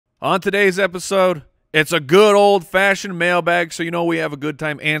On today's episode, it's a good old-fashioned mailbag, so you know we have a good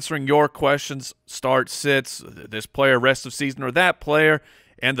time answering your questions. Start, sits, this player, rest of season, or that player,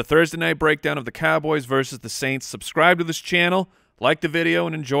 and the Thursday night breakdown of the Cowboys versus the Saints. Subscribe to this channel, like the video,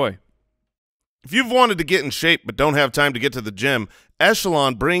 and enjoy. If you've wanted to get in shape but don't have time to get to the gym,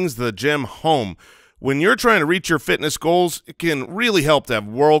 Echelon brings the gym home. When you're trying to reach your fitness goals, it can really help to have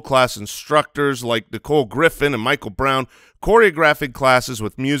world-class instructors like Nicole Griffin and Michael Brown, choreographing classes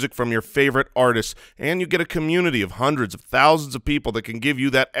with music from your favorite artists, and you get a community of hundreds of thousands of people that can give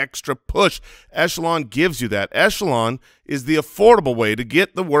you that extra push. Echelon gives you that. Echelon is the affordable way to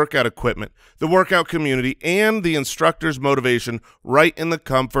get the workout equipment, the workout community, and the instructor's motivation right in the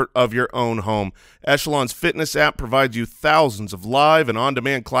comfort of your own home. Echelon's fitness app provides you thousands of live and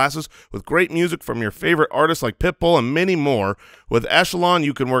on-demand classes with great music from your favorite artists like Pitbull and many more. With Echelon,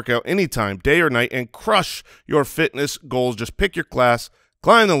 you can work out anytime, day or night, and crush your fitness goals. Just pick your class,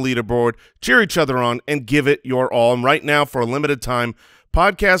 climb the leaderboard, cheer each other on, and give it your all. And right now, for a limited time,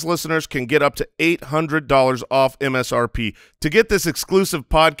 podcast listeners can get up to $800 off MSRP. To get this exclusive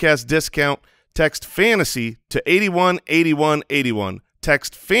podcast discount, text FANTASY to 818181.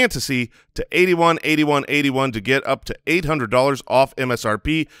 Text FANTASY to 818181 to get up to $800 off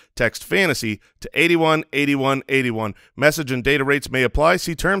MSRP. Text FANTASY to 818181. Message and data rates may apply.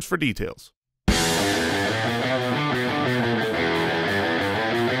 See terms for details.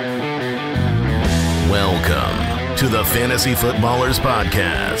 Welcome to the Fantasy Footballers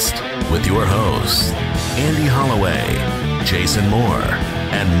Podcast with your hosts, Andy Holloway, Jason Moore,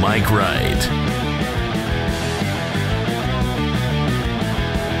 and Mike Wright.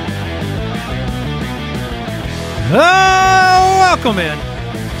 Oh, welcome in.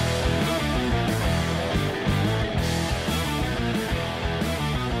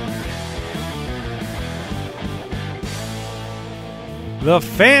 The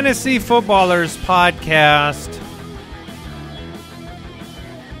Fantasy Footballers Podcast.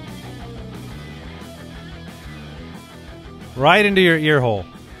 Right into your ear hole.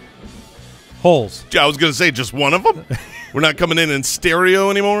 Holes. I was going to say just one of them. We're not coming in stereo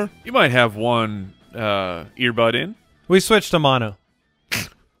anymore. You might have one earbud in. We switched to mono.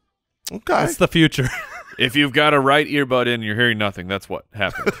 Okay. That's the future. If you've got a right earbud in, you're hearing nothing. That's what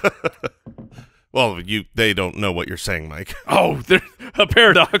happened. Well, they don't know what you're saying, Mike. Oh, there's a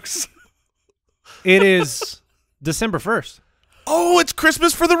paradox. It is December 1st. Oh, it's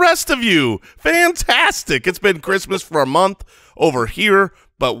Christmas for the rest of you. Fantastic. It's been Christmas for a month over here,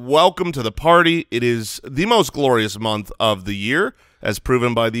 but welcome to the party. It is the most glorious month of the year, as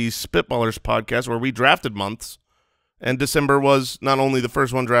proven by the Spitballers Podcast, where we drafted months, and December was not only the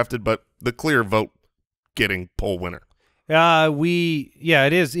first one drafted, but the clear vote-getting poll winner.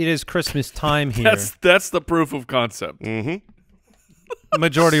 It is Christmas time here. That's the proof of concept. Mm-hmm.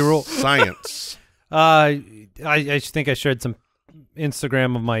 Majority rule. Science. I think I shared some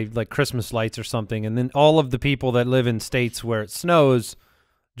Instagram of my Christmas lights or something, and then all of the people that live in states where it snows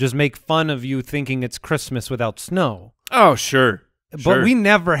just make fun of you thinking it's Christmas without snow. Oh, sure. But we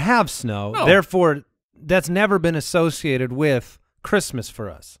never have snow. No. Therefore, that's never been associated with Christmas for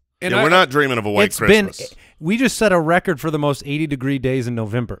us. And we're not dreaming of a white Christmas. We just set a record for the most 80-degree days in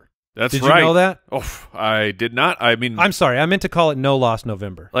November. That's Did right. you know that? Oh, I did not. I mean, I'm sorry. I meant to call it No Loss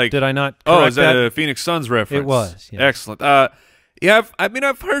November. Did I not? Oh, is that that a Phoenix Suns reference? It was. Yes. Excellent. Yeah,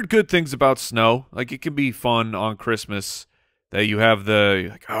 I've heard good things about snow. Like, it can be fun on Christmas that you have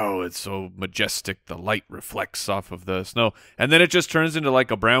it's so majestic. The light reflects off of the snow, and then it just turns into like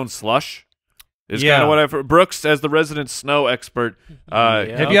a brown slush. Is kind of what I've heard. Brooks, as the resident snow expert,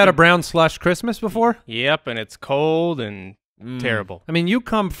 have you had a brown slush Christmas before? Yep, and it's cold and terrible. I mean, you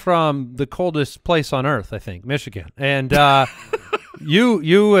come from the coldest place on earth, I think, Michigan, and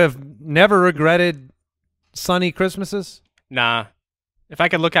you have never regretted sunny Christmases? Nah. If I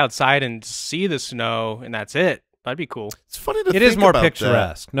could look outside and see the snow and that's it, that'd be cool. It's funny to think It is more about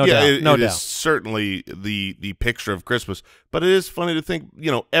picturesque, that. no doubt. It no doubt. is certainly the picture of Christmas, but it is funny to think,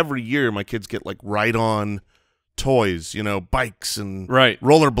 every year my kids get ride-on toys, bikes and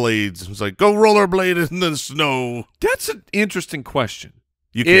rollerblades. It's like, go rollerblade in the snow. That's an interesting question.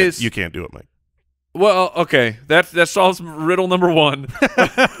 You can't do it, Mike. Well, okay, that solves riddle number one.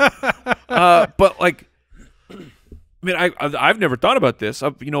 But I mean, I've never thought about this.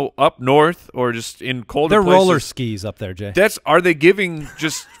 Up north or just in colder They're places. roller skis up there, Jay. Are they giving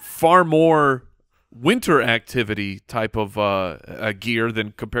just far more winter activity type of gear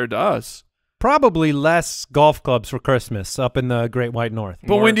than compared to us? Probably less golf clubs for Christmas up in the Great White North.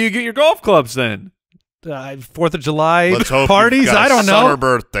 But when do you get your golf clubs then? 4th of July Let's hope parties? you've got I don't know. Summer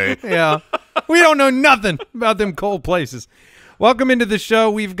birthday. Yeah. We don't know nothing about them cold places. Welcome into the show.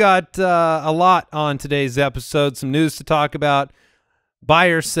 We've got a lot on today's episode, some news to talk about, buy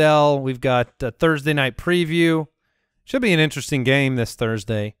or sell. We've got a Thursday night preview. Should be an interesting game this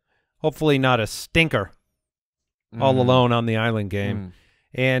Thursday. Hopefully not a stinker all alone on the island game.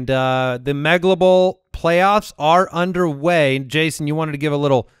 And the Megla Bowl playoffs are underway. Jason, you wanted to give a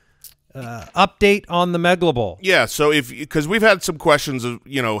little update on the Megla Bowl. Yeah, so because we've had some questions of,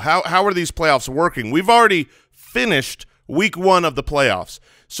 how are these playoffs working? We've already finished week 1 of the playoffs.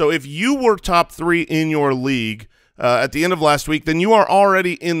 So if you were top 3 in your league at the end of last week, then you are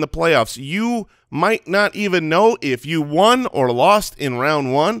already in the playoffs. You might not even know if you won or lost in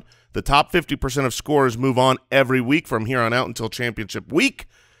round 1. The top 50% of scorers move on every week from here on out until championship week.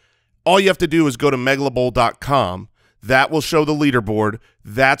 All you have to do is go to meglabowl.com. That will show the leaderboard.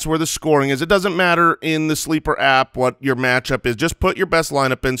 That's where the scoring is. It doesn't matter in the Sleeper app what your matchup is. Just put your best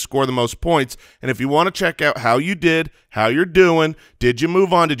lineup in, score the most points. And if you want to check out how you did, how you're doing, did you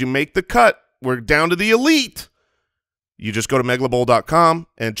move on, did you make the cut, we're down to the elite, you just go to meglabowl.com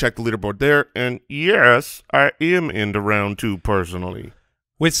and check the leaderboard there. And yes, I am into round 2 personally.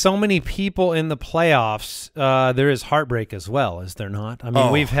 With so many people in the playoffs, there is heartbreak as well, is there not? I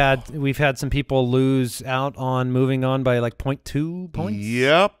mean, we've had some people lose out on moving on by like 0.2 points.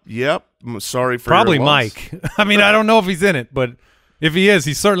 Yep. I'm sorry for probably your loss. Mike. I mean, I don't know if he's in it, but if he is,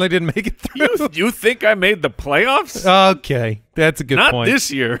 he certainly didn't make it through. You think I made the playoffs? Okay, that's a good point. Not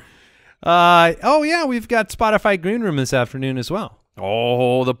this year. Oh yeah, we've got Spotify Green Room this afternoon as well.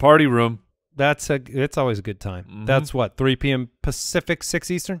 Oh, the party room. It's always a good time. That's what, 3 p.m. Pacific, 6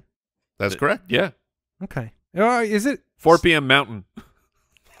 Eastern? That's correct. Yeah. Okay. Is it 4 p.m. Mountain?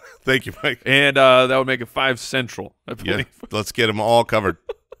 Thank you, Mike. And that would make it 5 Central, I believe. Yeah, let's get them all covered.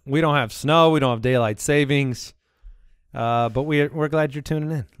 We don't have snow. We don't have daylight savings. But we're glad you're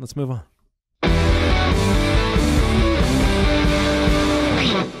tuning in. Let's move on.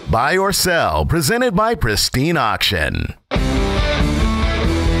 Buy or sell, presented by Pristine Auction.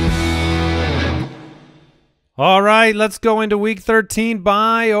 All right, let's go into Week 13.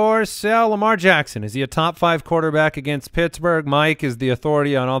 Buy or sell. Lamar Jackson. Is he a top 5 quarterback against Pittsburgh? Mike is the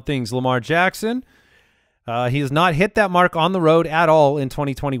authority on all things Lamar Jackson. He has not hit that mark on the road at all in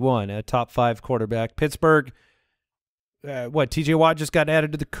 2021, a top 5 quarterback. Pittsburgh, TJ Watt just got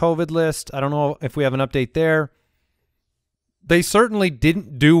added to the COVID list. I don't know if we have an update there. They certainly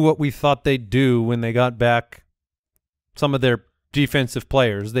didn't do what we thought they'd do when they got back some of their defensive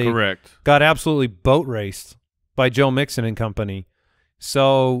players. They got absolutely boat raced by Joe Mixon and company.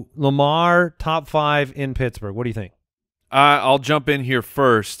 So Lamar, top 5 in Pittsburgh. What do you think? I'll jump in here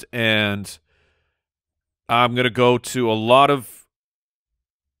first, and I'm going to go to a lot of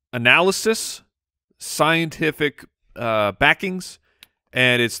analysis, scientific backings,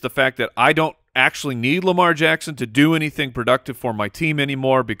 and it's the fact that I don't actually need Lamar Jackson to do anything productive for my team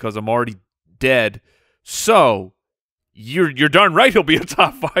anymore because I'm already dead. So you're darn right he'll be a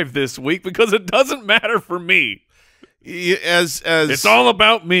top 5 this week because it doesn't matter for me. As it's all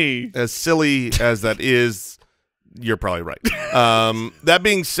about me. As silly as that is, you're probably right. That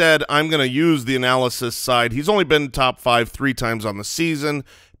being said, I'm going to use the analysis side. He's only been top 5 3 times on the season.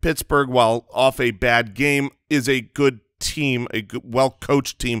 Pittsburgh, while off a bad game, is a good team, a good,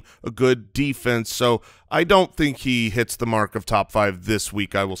 well-coached team, a good defense. So I don't think he hits the mark of top 5 this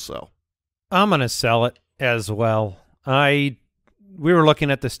week. I will sell. I'm going to sell it as well. We were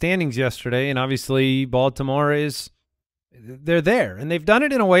looking at the standings yesterday, and obviously Baltimore they're there, and they've done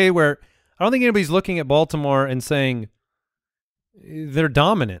it in a way where I don't think anybody's looking at Baltimore and saying they're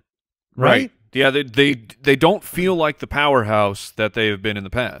dominant, right? Yeah, they don't feel like the powerhouse that they have been in the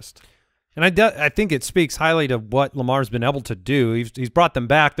past. And I think it speaks highly to what Lamar's been able to do. He's brought them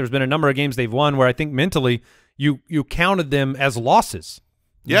back. There's been a number of games they've won where I think mentally you counted them as losses.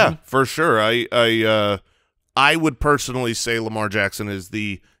 Yeah, for sure. I would personally say Lamar Jackson is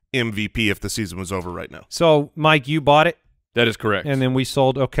the MVP if the season was over right now. So, Mike, you bought it? That is correct. And then we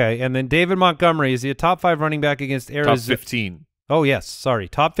sold. Okay. And then David Montgomery, is he a top 5 running back against Arizona? Top 15. Oh, yes. Sorry.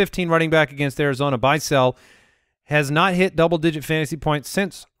 Top 15 running back against Arizona. Buy, sell. Has not hit double-digit fantasy points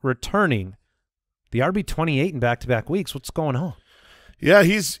since returning. The RB28 in back-to-back weeks. What's going on? Yeah,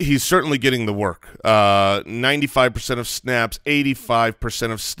 he's certainly getting the work. 95% of snaps,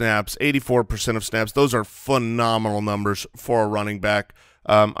 85% of snaps, 84% of snaps. Those are phenomenal numbers for a running back.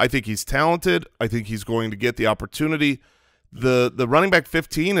 I think he's talented. I think he's going to get the opportunity. The running back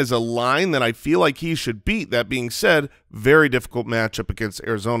 15 is a line that I feel like he should beat. That being said, very difficult matchup against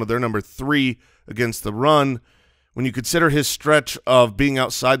Arizona. They're number 3 against the run. When you consider his stretch of being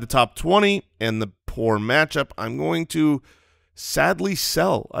outside the top 20 and the poor matchup, I'm going to sadly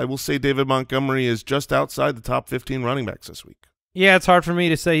sell. I will say David Montgomery is just outside the top 15 running backs this week. Yeah, it's hard for me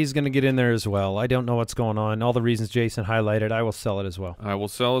to say he's going to get in there as well. I don't know what's going on. All the reasons Jason highlighted, I will sell it as well. I will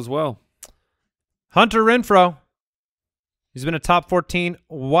sell as well. Hunter Renfrow. He's been a top 14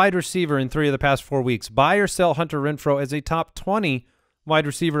 wide receiver in 3 of the past 4 weeks. Buy or sell Hunter Renfrow as a top 20 wide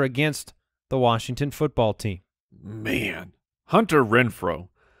receiver against the Washington football team. Man, Hunter Renfrow.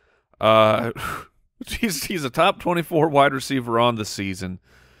 He's a top 24 wide receiver on the season.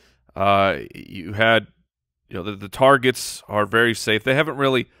 You had, the targets are very safe. They haven't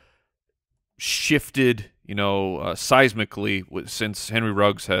really shifted, seismically since Henry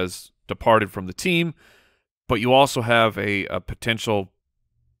Ruggs has departed from the team. But you also have a potential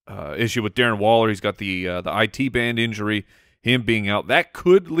issue with Darren Waller. He's got the IT band injury, him being out. That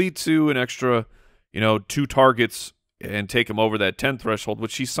could lead to an extra, 2 targets and take him over that 10 threshold,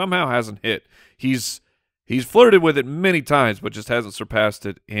 which he somehow hasn't hit. He's flirted with it many times, but just hasn't surpassed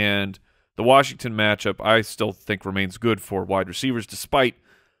it. And the Washington matchup, I still think, remains good for wide receivers, despite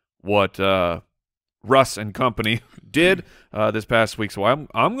what Russ and company did this past week. So I'm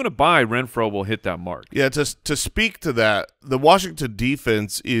going to buy Renfrow will hit that mark. Yeah, to speak to that, the Washington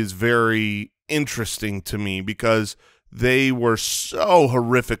defense is very interesting to me because they were so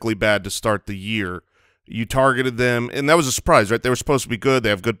horrifically bad to start the year. You targeted them, and that was a surprise, right? They were supposed to be good. They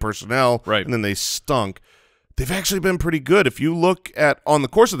have good personnel, right? And then they stunk. They've actually been pretty good. If you look at on the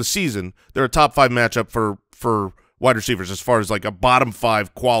course of the season, they're a top 5 matchup for wide receivers as far as like a bottom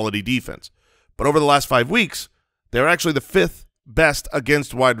 5 quality defense. But over the last 5 weeks, they're actually the 5th best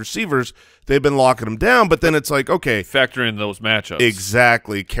against wide receivers. They've been locking them down, but then it's like, okay. Factor in those matchups.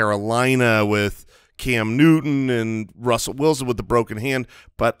 Exactly. Carolina with Cam Newton and Russell Wilson with the broken hand.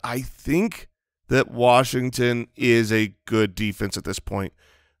 But I think that Washington is a good defense at this point.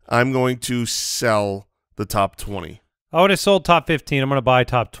 I'm going to sell the top 20. I would have sold top 15. I'm going to buy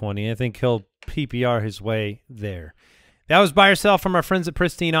top 20. I think he'll PPR his way there. That was buy or sell from our friends at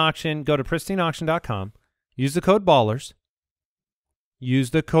Pristine Auction. Go to pristineauction.com. Use the code BALLERS. Use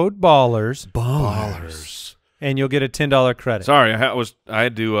the code BALLERS. And you'll get a $10 credit. Sorry, I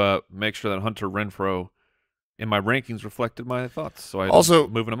had to make sure that Hunter Renfrow in my rankings reflected my thoughts. So I also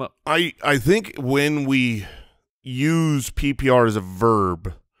moving them up. I think when we use PPR as a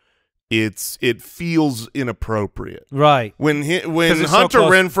verb, it feels inappropriate. Right. When Hunter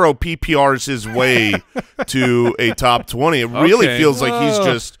Renfrow PPRs his way to a top 20, it really feels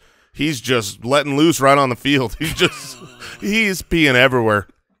like he's just letting loose right on the field. He's peeing everywhere.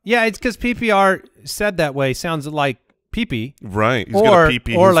 Yeah, it's because PPR said that way sounds like pee-pee. Right. He's or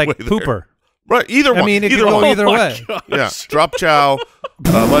pee-pee or his like way there. pooper. Right. Either one. I mean, it either could one. go either way. Yeah. Drop chow.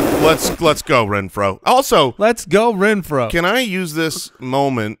 Let's go, Renfrow. Also, let's go, Renfrow. Can I use this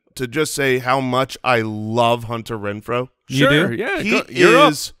moment to just say how much I love Hunter Renfrow? You do? Yeah. He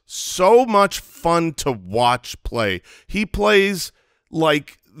is so much fun to watch play. He plays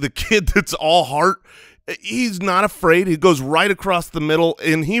like the kid that's all heart. He's not afraid. He goes right across the middle,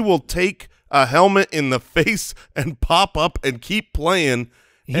 and he will take a helmet in the face and pop up and keep playing.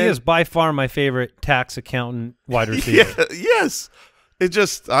 He is by far my favorite tax accountant wide receiver. Yes. It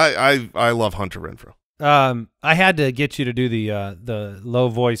just I love Hunter Renfrow. I had to get you to do the low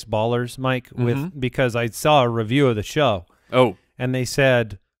voice ballers, Mike, because I saw a review of the show. Oh. And they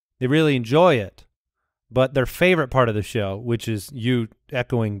said they really enjoy it, but their favorite part of the show, which is you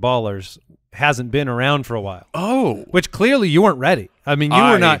echoing ballers, hasn't been around for a while. Oh. Which clearly you weren't ready. I mean,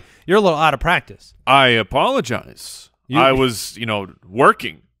 you're a little out of practice. I apologize. I was,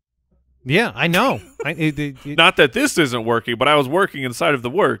 working. Yeah, I know. Not that this isn't working, but I was working inside of the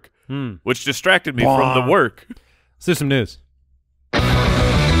work, which distracted me from the work. Let's do some news.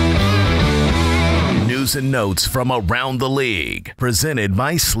 News and notes from around the league, presented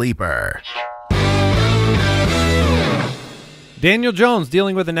by Sleeper. Daniel Jones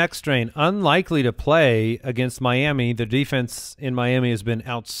dealing with a neck strain, unlikely to play against Miami. The defense in Miami has been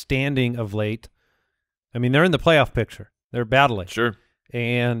outstanding of late. I mean, they're in the playoff picture. They're battling. Sure.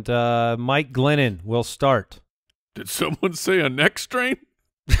 And Mike Glennon will start. Did someone say a neck strain?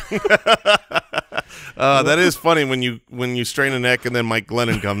 That is funny when you strain a neck and then Mike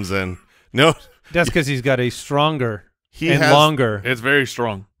Glennon comes in. No, that's because he's got a stronger longer. It's very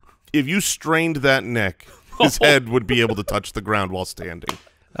strong. If you strained that neck, his head would be able to touch the ground while standing.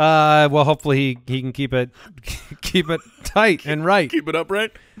 Well, hopefully he can keep it tight and right. Keep it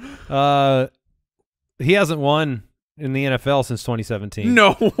upright. He hasn't won in the NFL since 2017.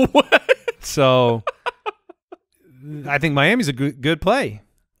 No way. So I think Miami's a good play.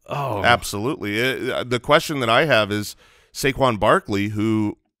 Oh, absolutely. The question that I have is Saquon Barkley,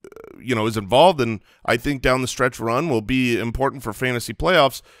 who is involved and I think down the stretch run will be important for fantasy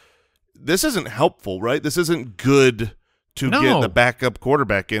playoffs. This isn't helpful, right? This isn't good to get the backup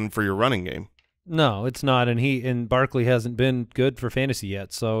quarterback in for your running game. No, it's not, and Barkley hasn't been good for fantasy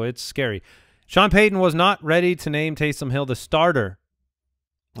yet, so it's scary. Sean Payton was not ready to name Taysom Hill the starter.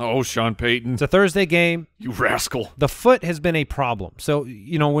 Oh, Sean Payton. It's a Thursday game. You rascal. The foot has been a problem. So,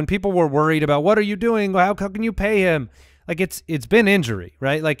 when people were worried about what are you doing? How can you pay him? Like it's been injury,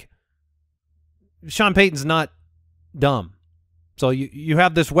 right? Like Sean Payton's not dumb. So you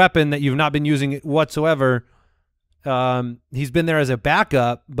have this weapon that you've not been using whatsoever. He's been there as a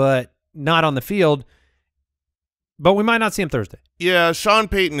backup, but not on the field. But we might not see him Thursday. Yeah, Sean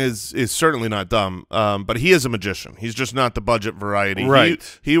Payton is certainly not dumb, but he is a magician. He's just not the budget variety.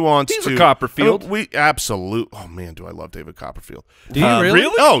 Right. He wants He's to. a Copperfield. We absolutely. Oh man, do I love David Copperfield? Do you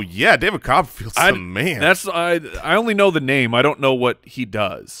really? Oh yeah, David Copperfield's the man. I only know the name. I don't know what he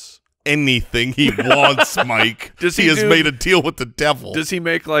does. Anything he wants, Mike. He has made a deal with the devil. Does he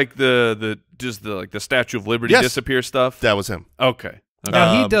make like the Statue of Liberty disappear stuff? That was him. Okay.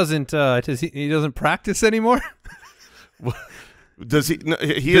 Now he doesn't. He doesn't practice anymore. Does he? No,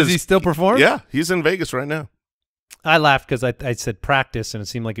 Does he still perform? Yeah, he's in Vegas right now. I laughed because I said practice, and it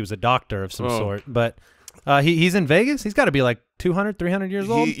seemed like he was a doctor of some sort. But he's in Vegas. He's got to be like 200, 300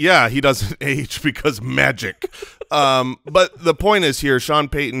 years old. He doesn't age because magic. But the point is here, Sean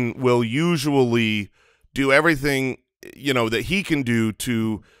Payton will usually do everything that he can do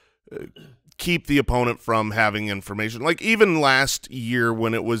to keep the opponent from having information. Like even last year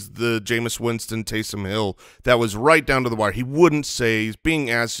when it was the Jameis Winston, Taysom Hill, that was right down to the wire. He wouldn't say, he's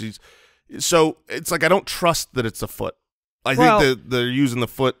being asked. So it's like I don't trust that it's a foot. I think that they're using the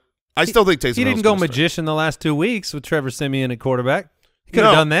foot. I still think Taysom Hill. He didn't go magician the last 2 weeks with Trevor Siemian at quarterback. He could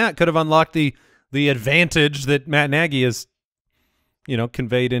have done that. Could have unlocked the advantage that Matt Nagy has,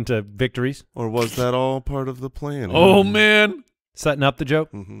 conveyed into victories. Or was that all part of the plan? Oh man. Setting up the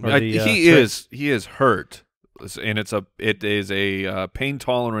joke. Mm-hmm. He is hurt, and it is a pain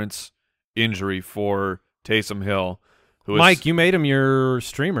tolerance injury for Taysom Hill. Mike, you made him your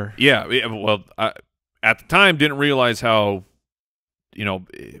streamer. Yeah. Well, at the time didn't realize how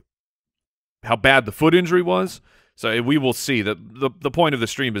bad the foot injury was. So we will see. The point of the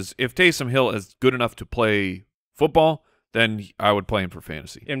stream is if Taysom Hill is good enough to play football, then I would play him for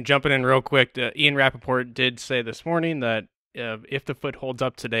fantasy. And jumping in real quick, Ian Rappaport did say this morning that if the foot holds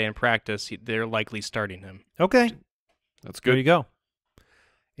up today in practice, they're likely starting him. Okay. That's good. There you go.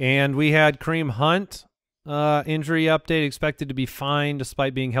 And we had Kareem Hunt injury update, expected to be fine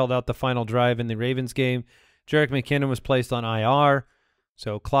despite being held out the final drive in the Ravens game. Jerick McKinnon was placed on IR.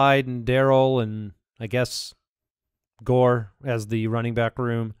 So Clyde and Darrell and I guess Gore as the running back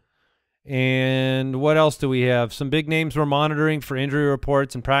room. And what else do we have? Some big names we're monitoring for injury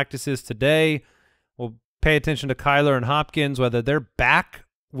reports and practices today. We'll pay attention to Kyler and Hopkins, whether they're back.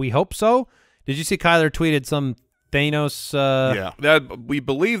 We hope so. Did you see Kyler tweeted some Thanos? Yeah, we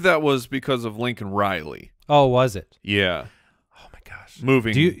believe that was because of Lincoln Riley. Oh, was it? Yeah. Oh my gosh.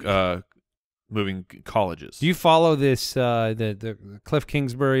 Moving colleges. Do you follow this the Cliff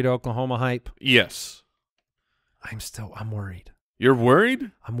Kingsbury to Oklahoma hype? Yes. I'm worried. You're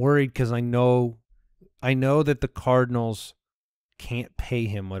worried? I'm worried because I know that the Cardinals can't pay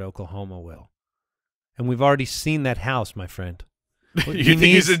him what Oklahoma will. And we've already seen that house, my friend. You think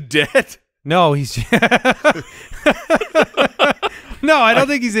he's in debt? No, he's No, I don't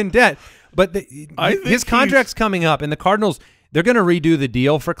think he's in debt. But his contract's coming up, and the Cardinals, they're going to redo the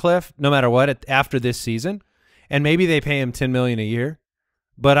deal for Cliff no matter what after this season. And maybe they pay him $10 million a year.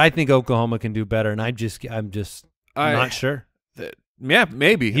 But I think Oklahoma can do better, and I'm just not sure. Yeah,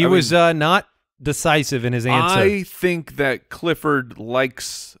 maybe. He was not decisive in his answer. I think that Clifford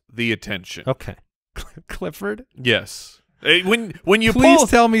likes the attention. Okay. Clifford? Yes. When you Please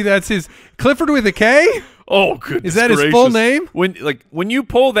tell me that's his Clifford with a K? Oh, goodness Is that gracious. his full name? When you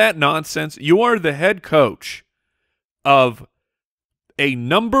pull that nonsense, you are the head coach of a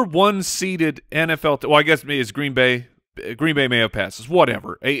 #1 seeded NFL well, I guess it's Green Bay. Green Bay may have passes.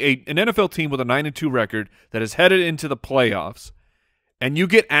 Whatever. An NFL team with a 9-2 record that is headed into the playoffs, and you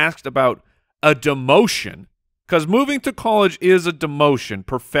get asked about a demotion, because moving to college is a demotion,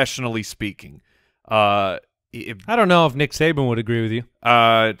 professionally speaking. I don't know if Nick Saban would agree with you.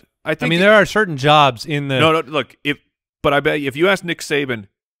 I mean, there are certain jobs in the no. Look, but I bet if you ask Nick Saban,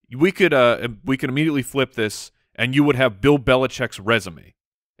 we could immediately flip this, and you would have Bill Belichick's resume,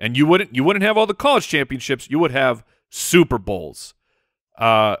 and you wouldn't have all the college championships. You would have Super Bowls.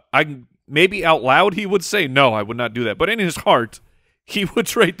 Maybe out loud he would say no, I would not do that, but in his heart, he would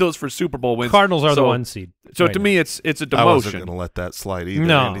trade those for Super Bowl wins. Cardinals are the 1 seed. So right to now. me, it's a demotion. I wasn't going to let that slide either,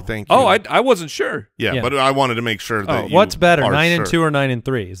 No. Andy. Thank you. Oh, I wasn't sure. Yeah, but I wanted to make sure that you What's better, are 9-2 sure. or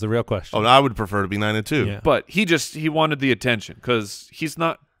 9-3 is the real question. Oh, I would prefer to be 9-2. Yeah. But he wanted the attention because he's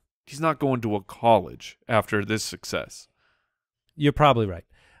not going to a college after this success. You're probably right.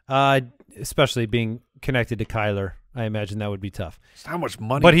 Especially being connected to Kyler, I imagine that would be tough. How much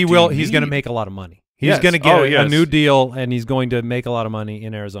money? But he do will. you He's going to need? make a lot of money. He's Yes. going to get Oh, a yes. new deal, and he's going to make a lot of money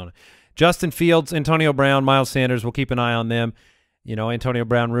in Arizona. Justin Fields, Antonio Brown, Miles Sanders, we'll keep an eye on them. You know, Antonio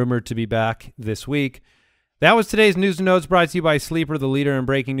Brown rumored to be back this week. That was today's News and Notes, brought to you by Sleeper, the leader in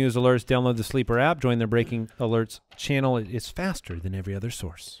breaking news alerts. Download the Sleeper app. Join their breaking alerts channel. It is faster than every other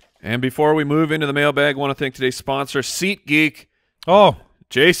source. And before we move into the mailbag, I want to thank today's sponsor, SeatGeek. Oh.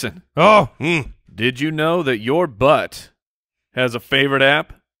 Jason, did you know that your butt has a favorite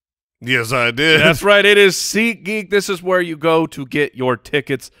app? Yes, I did. That's right. It is SeatGeek. This is where you go to get your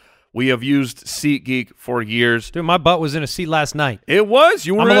tickets. We have used SeatGeek for years. Dude, my butt was in a seat last night. It was.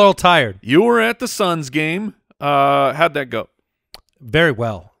 You were I'm a little tired. You were at the Suns game. How'd that go? Very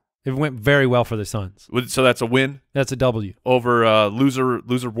well. It went very well for the Suns. So that's a win That's a W. over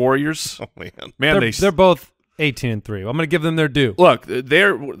loser Warriors. Oh, man. Man, They're both 18-3. I'm going to give them their due. look.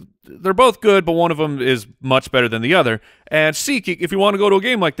 They're both good, but one of them is much better than the other. And SeatGeek, if you want to go to a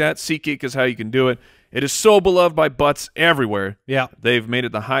game like that, SeatGeek is how you can do it. It is so beloved by butts everywhere. Yeah. They've made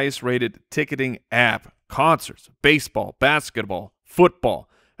it the highest-rated ticketing app. Concerts, baseball, basketball, football.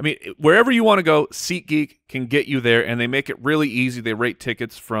 I mean, wherever you want to go, SeatGeek can get you there, and they make it really easy. They rate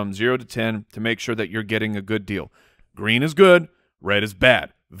tickets from 0 to 10 to make sure that you're getting a good deal. Green is good, red is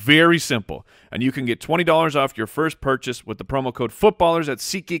bad. Very simple. And you can get $20 off your first purchase with the promo code FOOTBALLERS at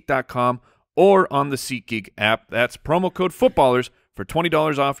SeatGeek.com or on the SeatGeek app. That's promo code FOOTBALLERS for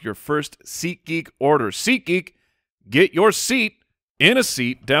 $20 off your first SeatGeek order. SeatGeek, get your seat in a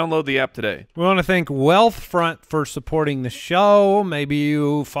seat. Download the app today. We want to thank Wealthfront for supporting the show. Maybe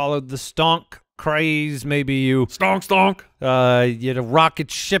you followed the stonk craze. Maybe you Stonk. you know,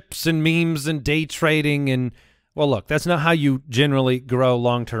 rocket ships and memes and day trading. And, well, look, that's not how you generally grow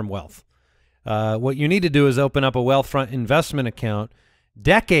long-term wealth. What you need to do is open up a Wealthfront investment account.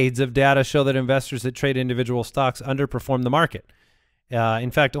 Decades of data show that investors that trade individual stocks underperform the market.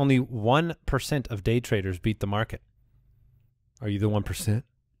 In fact, only 1% of day traders beat the market. Are you the 1%?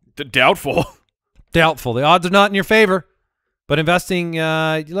 Doubtful. Doubtful. The odds are not in your favor. But investing,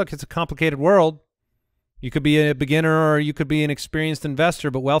 look, it's a complicated world. You could be a beginner or you could be an experienced investor,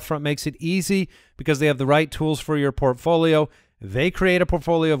 but Wealthfront makes it easy because they have the right tools for your portfolio. They create a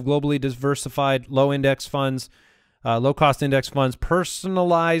portfolio of globally diversified low-index funds, low-cost index funds,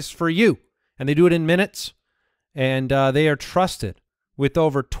 personalized for you. And they do it in minutes, and they are trusted with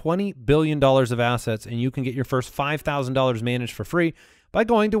over $20 billion of assets, and you can get your first $5,000 managed for free by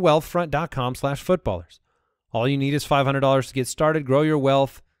going to wealthfront.com/footballers. All you need is $500 to get started. Grow your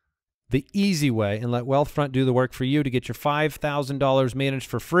wealth the easy way and let Wealthfront do the work for you. To get your $5,000 managed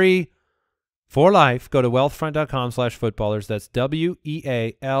for free for life, go to wealthfront.com/footballers. That's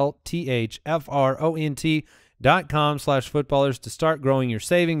wealthfront.com/footballers to start growing your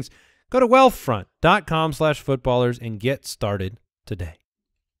savings. Go to wealthfront.com/footballers and get started today.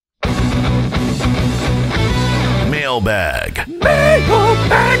 Mailbag.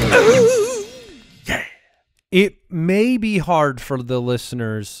 It may be hard for the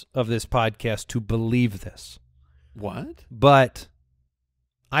listeners of this podcast to believe this, What? but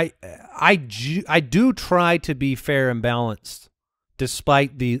I do try to be fair and balanced,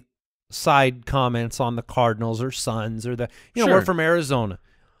 despite the side comments on the Cardinals or Suns or the Sure. we're from Arizona.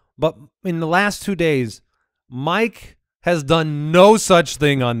 But in the last 2 days, Mike has done no such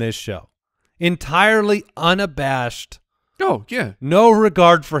thing on this show. Entirely unabashed, Oh, yeah. no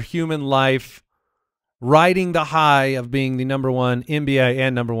regard for human life, riding the high of being the #1 NBA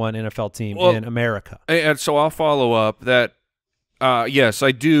and #1 NFL team in America. And so I'll follow up that, yes,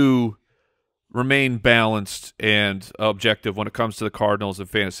 I do remain balanced and objective when it comes to the Cardinals and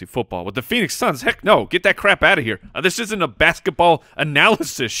fantasy football. With the Phoenix Suns, heck no, get that crap out of here. This isn't a basketball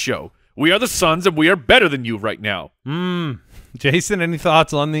analysis show. We are the Suns, and we are better than you right now. Jason, any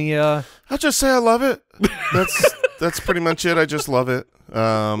thoughts on the I'll just say I love it. That's pretty much it. I just love it.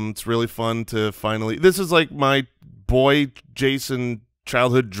 It's really fun to finally – this is like my boy Jason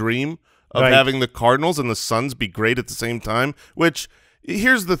childhood dream of Right. having the Cardinals and the Suns be great at the same time, which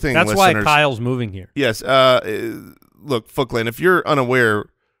here's the thing, That's listeners. why Kyle's moving here. Yes. Look, Footclan, if you're unaware,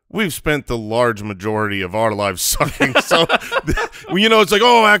 we've spent the large majority of our lives sucking. So, it's like,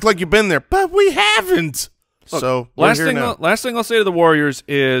 oh, act like you've been there. But we haven't. Look, So, we're here now. last thing I'll say to the Warriors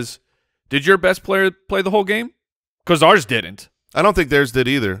is, did your best player play the whole game? Because ours didn't. I don't think theirs did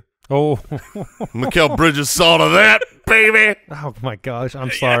either. Oh. Mikal Bridges saw to that, baby. Oh, my gosh.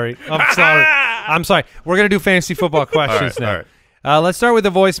 I'm sorry. I'm sorry. We're going to do fantasy football questions now. All right. Let's start with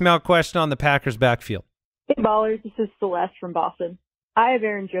a voicemail question on the Packers backfield. Hey, Ballers. This is Celeste from Boston. I have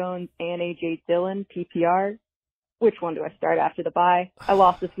Aaron Jones and A.J. Dillon, PPR. Which one do I start after the bye? I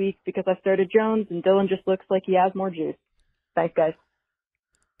lost this week because I started Jones, and Dillon just looks like he has more juice. Thanks, guys.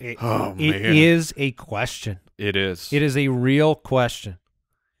 It is a question. It is. It is a real question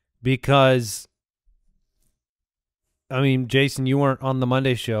because, I mean, Jason, you weren't on the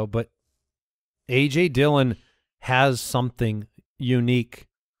Monday show, but A.J. Dillon has something unique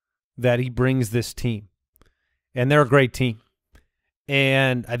that he brings this team, and they're a great team.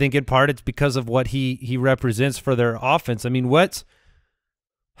 And I think in part it's because of what he represents for their offense. I mean, where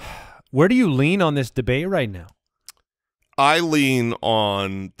do you lean on this debate right now? I lean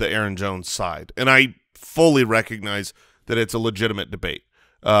on the Aaron Jones side, and I fully recognize that it's a legitimate debate.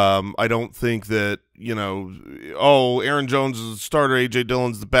 I don't think that, Aaron Jones is the starter, A.J.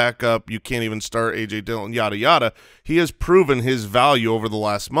 Dillon's the backup, you can't even start A.J. Dillon, yada, yada. He has proven his value over the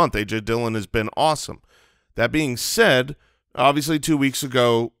last month. A.J. Dillon has been awesome. That being said, obviously 2 weeks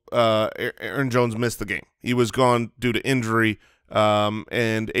ago, Aaron Jones missed the game. He was gone due to injury,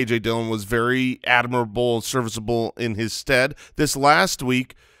 and A.J. Dillon was very admirable, serviceable in his stead. This last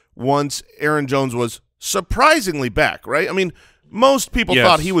week, once Aaron Jones was surprisingly back, right? I mean, most people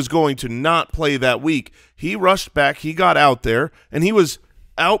thought he was going to not play that week. He rushed back, he got out there, and he was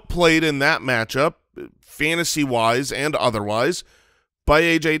outplayed in that matchup, fantasy-wise and otherwise, by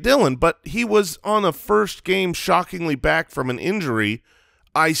A.J. Dillon. But he was on a first game shockingly back from an injury.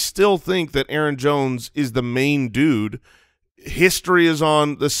 I still think that Aaron Jones is the main dude. History is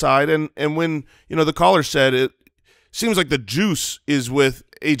on the side, and when the caller said it seems like the juice is with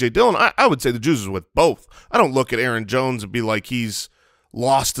A.J. Dillon, I would say the juice is with both. I don't look at Aaron Jones and be like he's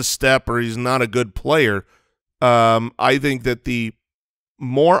lost a step or he's not a good player. I think that the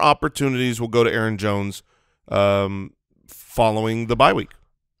more opportunities will go to Aaron Jones following the bye week.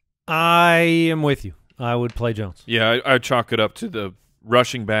 I am with you. I would play Jones. Yeah, I chalk it up to the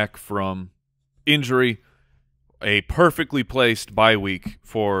rushing back from injury, a perfectly placed bye week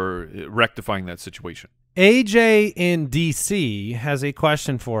for rectifying that situation. AJ in DC has a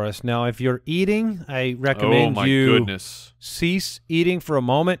question for us. Now, if you're eating, I recommend cease eating for a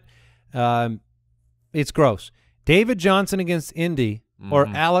moment. It's gross. David Johnson against Indy or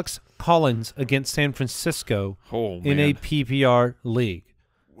Alex Collins against San Francisco in a PPR league.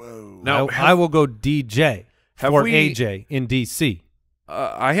 Whoa. Now, I will go DJ for AJ in DC.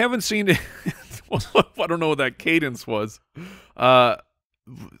 I haven't seen it. I don't know what that cadence was.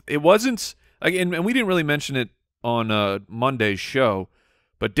 It wasn't – and we didn't really mention it on Monday's show,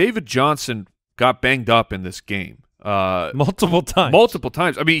 but David Johnson got banged up in this game. Multiple times. Multiple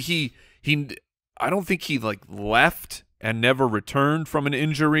times. I mean, I don't think he left and never returned from an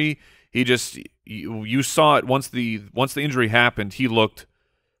injury. He just you saw it once the injury happened, he looked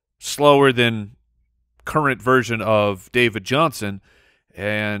slower than current version of David Johnson,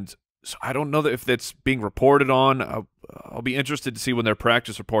 and so I don't know if that's being reported on. I'll be interested to see when their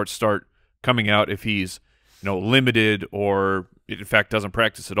practice reports start coming out if he's limited or in fact doesn't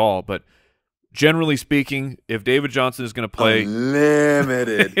practice at all. But generally speaking, if David Johnson is going to play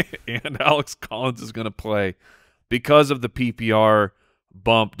limited and Alex Collins is going to play, because of the PPR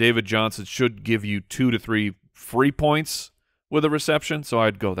bump, David Johnson should give you 2 to 3 free points with a reception, so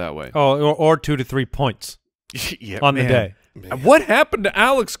I'd go that way. Oh, or 2 to 3 points on the day. Man. What happened to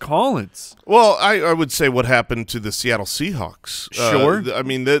Alex Collins? Well, I would say what happened to the Seattle Seahawks. Sure. I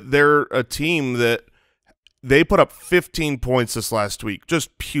mean, they're a team that they put up 15 points this last week,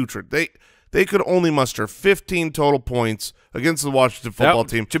 just putrid. They could only muster 15 total points against the Washington football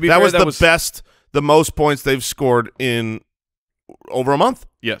team. To be fair, was the most points they've scored in over a month.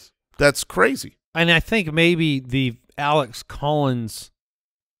 Yes. That's crazy. And I think maybe the Alex Collins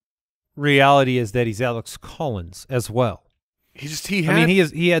reality is that he's Alex Collins as well. He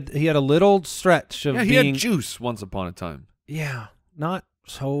had a little stretch of he had juice once upon a time. Yeah, not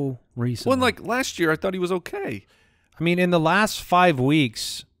so recently. Well, last year I thought he was okay. I mean, in the last 5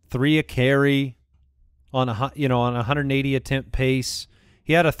 weeks, 3 a carry on a 180 attempt pace.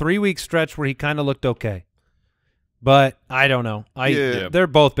 He had a 3-week stretch where he kind of looked okay. But I don't know. They're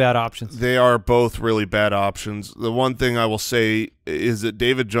both bad options. They are both really bad options. The one thing I will say is that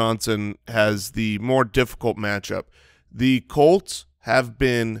David Johnson has the more difficult matchup. The Colts have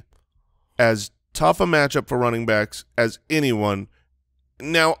been as tough a matchup for running backs as anyone.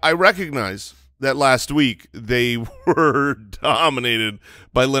 Now, I recognize that last week they were dominated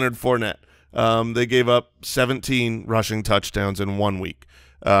by Leonard Fournette. They gave up 17 rushing touchdowns in 1 week.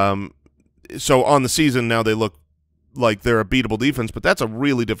 So on the season now they look like they're a beatable defense, but that's a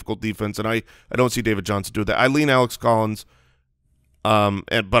really difficult defense, and I don't see David Johnson do that. I lean Alex Collins,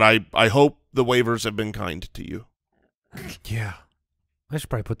 but I hope the waivers have been kind to you. Yeah. I should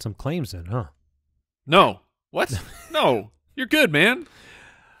probably put some claims in, huh? No. What? No. You're good, man.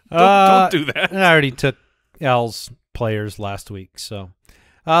 Don't do that. I already took L's players last week, so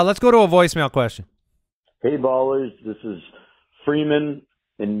let's go to a voicemail question. Hey, ballers. This is Freeman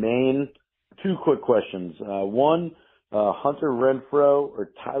in Maine. 2 quick questions. One, Hunter Renfrow or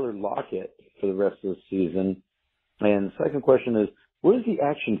Tyler Lockett for the rest of the season? And second question is, what is the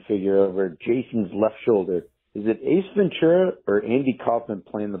action figure over Jason's left shoulder? Is it Ace Ventura or Andy Kaufman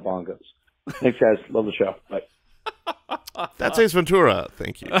playing the bongos? Thanks, guys. Love the show. Bye. That's Ace Ventura.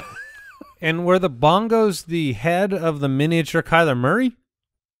 Thank you. And were the bongos the head of the miniature Kyler Murray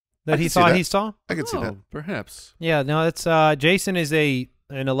that he thought he saw? I can see that. Perhaps. Yeah, no, it's Jason is an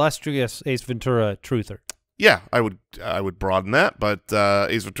illustrious Ace Ventura truther. Yeah, I would broaden that, but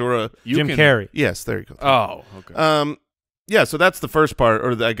Ace Ventura. Jim Carrey. Yes, there you go. Oh, okay. Yeah, so that's the first part,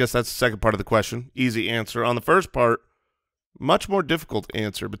 or I guess that's the second part of the question. Easy answer. On the first part, much more difficult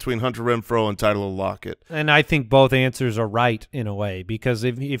answer between Hunter Renfrow and Tyler Lockett. And I think both answers are right in a way, because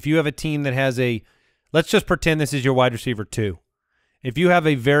if you have a team that has let's just pretend this is your wide receiver 2. If you have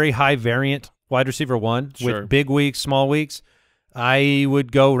a very high variant wide receiver 1 with big weeks, small weeks, I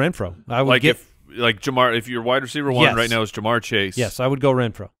would go Renfrow. I would if your wide receiver 1 right now is Jamar Chase. Yes, I would go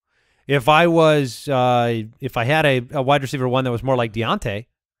Renfrow. If I had a wide receiver 1 that was more like Deontay,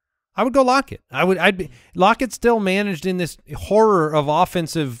 I would go Lockett. Lockett still managed in this horror of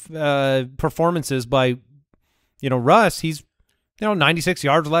offensive performances by, Russ. He's 96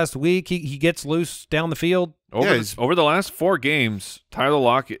 yards last week. He gets loose down the field. Over the last 4 games, Tyler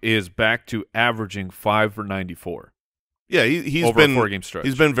Lockett is back to averaging 5 for 94. Yeah, he's over been a 4-game stretch.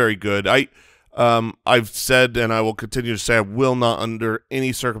 He's been very good. I've said, and I will continue to say, I will not under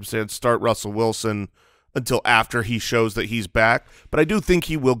any circumstance start Russell Wilson until after he shows that he's back. But I do think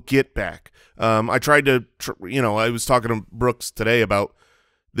he will get back. I tried to, I was talking to Brooks today about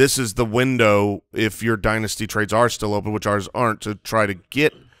this is the window if your dynasty trades are still open, which ours aren't, to try to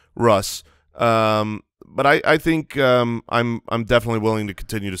get Russ. But I think I'm definitely willing to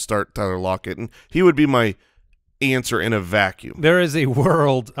continue to start Tyler Lockett, and he would be my answer in a vacuum. There is a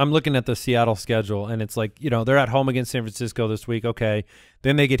world. I'm looking at the Seattle schedule, and it's like, they're at home against San Francisco this week. Okay,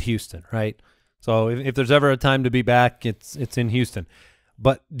 then they get Houston, right? So if there's ever a time to be back, it's in Houston.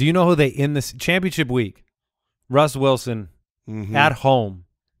 But do you know who they in this championship week? Russ Wilson at home,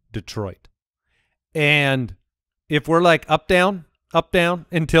 Detroit. And if we're like up down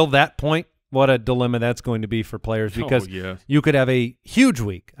until that point, what a dilemma that's going to be for players, because you could have a huge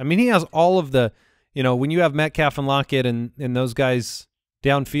week. I mean, he has all of the. When you have Metcalf and Lockett and those guys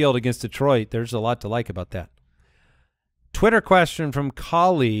downfield against Detroit, there's a lot to like about that. Twitter question from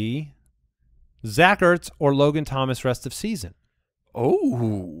Kali: Zach Ertz or Logan Thomas rest of season?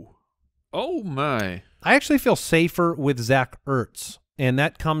 Oh my! I actually feel safer with Zach Ertz, and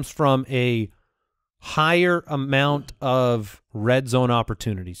that comes from a higher amount of red zone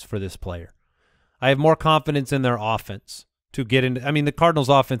opportunities for this player. I have more confidence in their offense to get into. I mean, the Cardinals'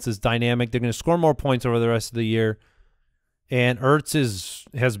 offense is dynamic. They're going to score more points over the rest of the year, and Ertz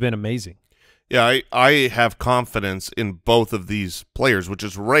has been amazing. Yeah, I have confidence in both of these players, which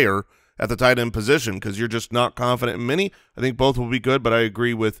is rare at the tight end position because you're just not confident in many. I think both will be good, but I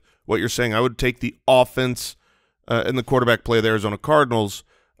agree with what you're saying. I would take the offense and the quarterback play of the Arizona Cardinals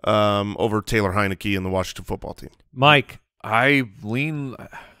over Taylor Heineke and the Washington football team. Mike, I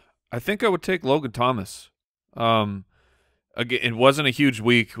think I would take Logan Thomas. Again, it wasn't a huge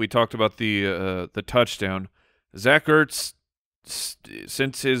week. We talked about the touchdown. Zach Ertz,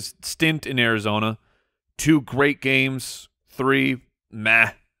 since his stint in Arizona, 2 great games, 3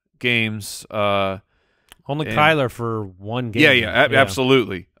 games. Only Kyler for 1 game. Yeah,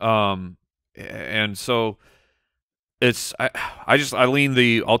 absolutely. And so I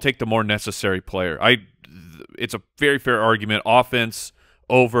lean I'll take the more necessary player. It's a very fair argument. Offense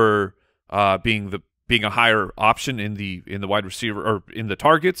over being a higher option in the wide receiver or in the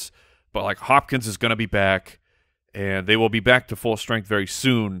targets, but like Hopkins is going to be back, and they will be back to full strength very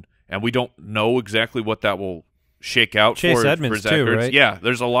soon, and we don't know exactly what that will shake out Chase for Edmonds Zach too, Ertz. right? Yeah,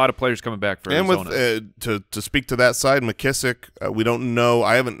 there's a lot of players coming back for Arizona. And with to speak to that side, McKissick, we don't know.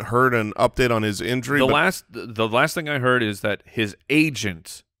 I haven't heard an update on his injury. The last thing I heard is that his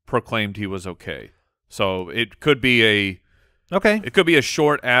agent proclaimed he was okay, so it could be a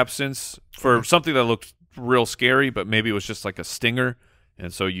short absence for something that looked real scary, but maybe it was just like a stinger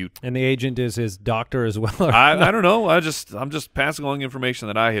And so and the agent is his doctor as well. I don't know. I'm just passing along information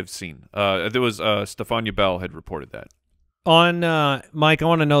that I have seen. There was Stefania Bell had reported that. On Mike, I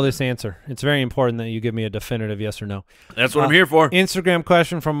want to know this answer. It's very important that you give me a definitive yes or no. That's what I'm here for. Instagram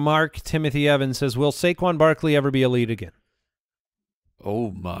question from Mark Timothy Evans says, "Will Saquon Barkley ever be elite again?"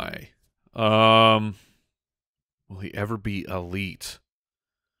 Oh my. Will he ever be elite?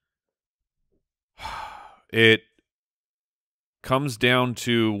 It comes down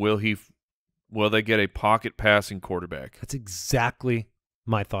to will they get a pocket passing quarterback? That's exactly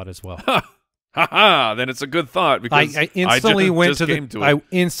my thought as well. Ha ha! Then it's a good thought because I instantly went to I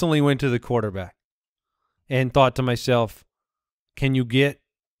instantly went to the quarterback and thought to myself, "Can you get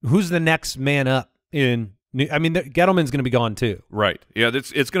who's the next man up in?" I mean, Gettleman's going to be gone too. Right. Yeah,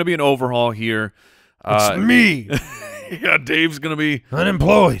 it's going to be an overhaul here. It's me. Yeah, Dave's going to be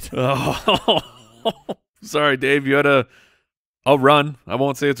unemployed. Oh, sorry, Dave. You had a run. I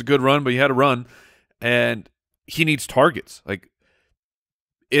won't say it's a good run, but you had a run, and he needs targets. Like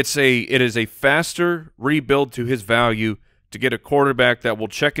it is a faster rebuild to his value to get a quarterback that will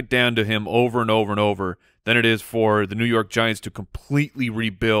check it down to him over and over and over than it is for the New York Giants to completely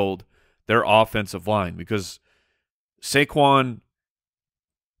rebuild their offensive line, because Saquon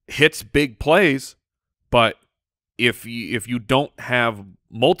hits big plays, but if you don't have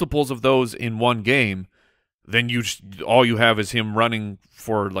multiples of those in one game, then all you have is him running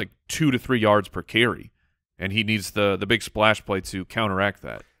for like 2 to 3 yards per carry, and he needs the big splash play to counteract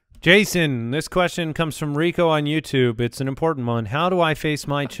that. Jason, this question comes from Rico on YouTube. It's an important one. How do I face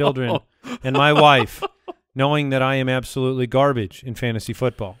my children and my wife, knowing that I am absolutely garbage in fantasy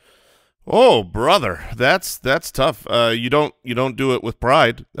football? Oh, brother, that's tough. You don't do it with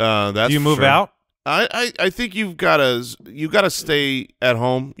pride. That's do you move sure. out? I think you've gotta stay at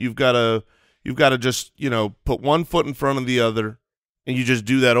home. You've gotta just put one foot in front of the other, and you just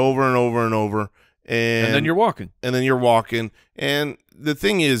do that over and over and over, and then you're walking. And the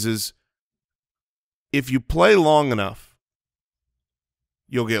thing is if you play long enough,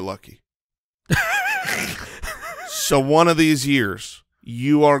 you'll get lucky. So one of these years,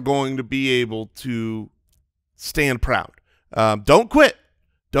 you are going to be able to stand proud. Don't quit.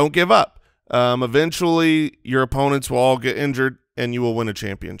 Don't give up. Eventually, your opponents will all get injured, and you will win a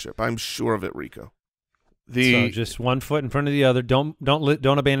championship. I'm sure of it, Rico. So just one foot in front of the other. Don't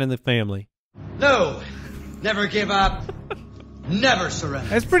abandon the family. No, never give up. Never surrender.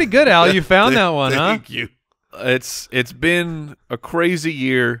 That's pretty good, Al. You found that one, huh? Thank you. It's been a crazy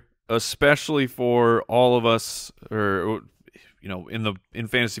year, especially for all of us, or in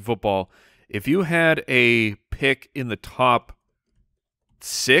fantasy football. If you had a pick in the top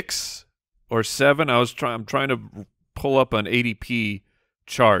 6 or 7, I'm trying to pull up an ADP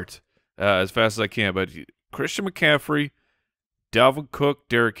chart as fast as I can, but Christian McCaffrey, Dalvin Cook,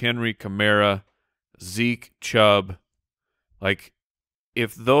 Derrick Henry, Kamara, Zeke, Chubb, like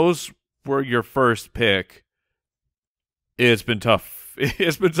if those were your first pick, it's been tough.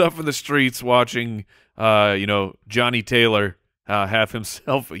 It's been tough in the streets watching Johnny Taylor have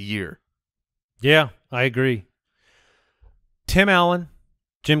himself a year. Yeah, I agree. Tim Allen,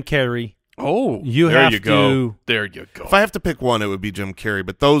 Jim Carrey. Oh, there you go. There you go. If I have to pick one, it would be Jim Carrey,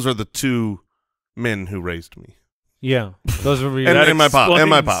 but those are the two men who raised me. Yeah, those were and my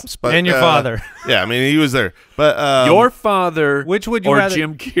pops, but, and your father. Yeah, I mean he was there, but your father, which would you or rather?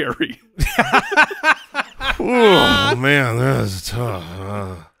 Jim Carrey? Oh man, that's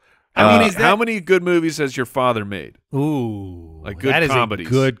tough. I mean, how many good movies has your father made? Ooh, like good that comedies.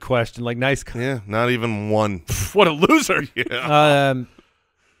 Is a good question. Like nice. Yeah, not even one. What a loser. Yeah.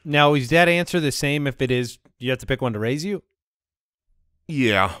 Now is that answer the same if it is you have to pick one to raise you?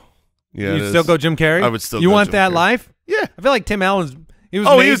 Yeah. Yeah, you'd still go Jim Carrey? I would still. You go want Jim that Carrey. life? Yeah. I feel like Tim Allen's. He was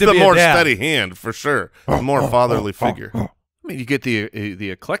he's the more steady hand for sure. The more fatherly figure. I mean, you get the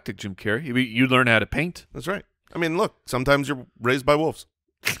eclectic Jim Carrey. You learn how to paint. That's right. I mean, look, sometimes you're raised by wolves.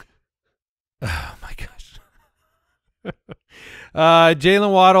 Oh my gosh.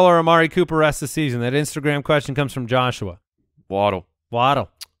 Jaylen Waddle or Amari Cooper rest of the season? That Instagram question comes from Joshua. Waddle. Waddle.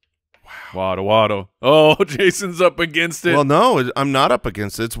 Oh, Jason's up against it. Well, no, I'm not up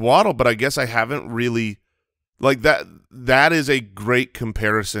against it. It's Waddle, but I guess I haven't really like that. That is a great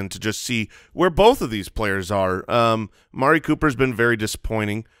comparison to just see where both of these players are. Amari Cooper's been very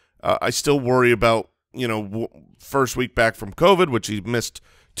disappointing. I still worry about first week back from COVID, which he missed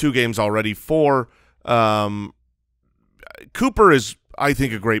 2 games already for. Cooper is, I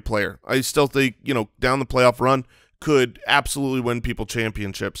think, a great player. I still think down the playoff run could absolutely win people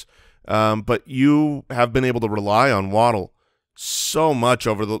championships. But you have been able to rely on Waddle so much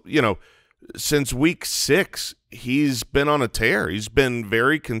over the, since week 6, he's been on a tear. He's been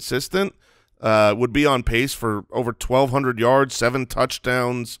very consistent. Would be on pace for over 1,200 yards, 7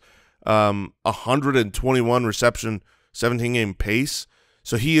 touchdowns, 121 reception, 17-game pace.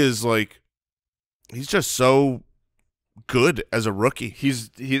 So he's just so good as a rookie.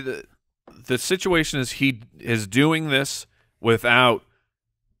 The situation is he is doing this without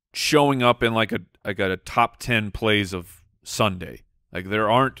showing up in like a top 10 plays of Sunday. Like there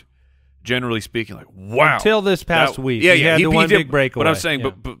aren't, generally speaking, like wow. Until this past week, yeah, he had the one big breakaway. But I'm saying,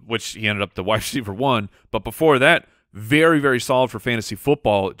 but which he ended up the wide receiver 1. But before that, very, very solid for fantasy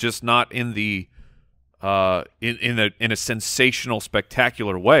football. Just not in the in a sensational,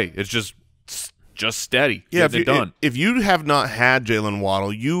 spectacular way. It's just steady. Yeah, if you have not had Jaylen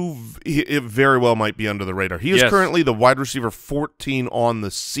Waddle, it very well might be under the radar. He is currently the wide receiver 14 on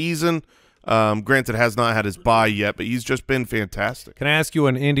the season. Granted, has not had his bye yet, but he's just been fantastic. Can I ask you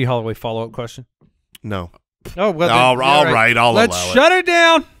an Andy Holloway follow-up question? No. Oh, well, all right. Let's shut it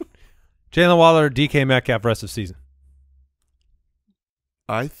down. Jaylen Waddle or DK Metcalf rest of the season?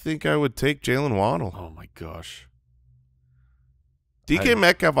 I think I would take Jaylen Waddle. Oh, my gosh. DK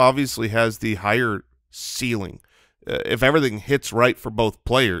Metcalf obviously has the higher ceiling. If everything hits right for both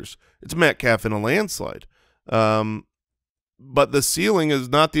players, it's Metcalf in a landslide. But the ceiling is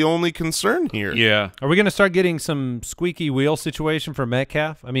not the only concern here. Yeah. Are we going to start getting some squeaky wheel situation for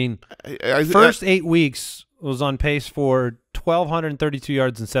Metcalf? I mean, first 8 weeks was on pace for 1,232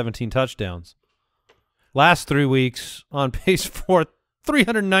 yards and 17 touchdowns. Last 3 weeks on pace for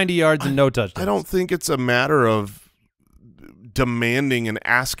 390 yards and no touchdowns. I don't think it's a matter of demanding and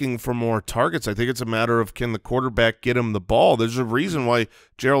asking for more targets. I think it's a matter of, can the quarterback get him the ball? There's a reason why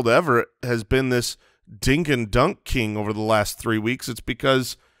Gerald Everett has been this dink and dunk king over the last 3 weeks. It's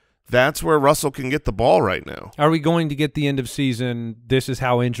because that's where Russell can get the ball right now. Are we going to get the end of season, this is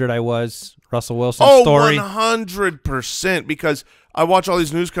how injured I was, Russell Wilson story? 100%, because I watch all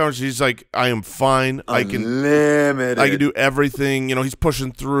these news conferences. He's like, I am fine. I can do everything. You know, he's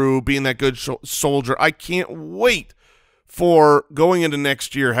pushing through, being that good soldier. I can't wait for going into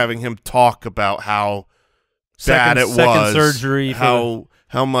next year having him talk about how bad it was. Second surgery.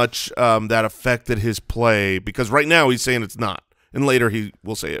 How much that affected his play, because right now he's saying it's not, and later he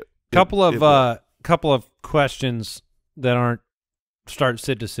will say it. Couple of questions that aren't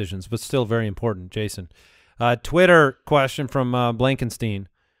start-sit decisions, but still very important, Jason. Twitter question from Blankenstein.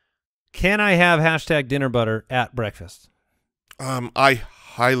 Can I have hashtag dinner butter at breakfast? I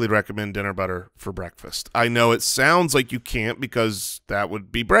highly recommend dinner butter for breakfast. I know it sounds like you can't because that would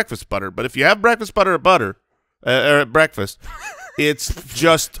be breakfast butter, but if you have breakfast butter at breakfast, it's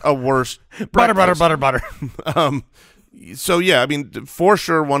just a worse butter. So yeah, I mean, for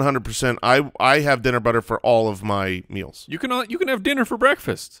sure, 100%. I have dinner butter for all of my meals. You can have dinner for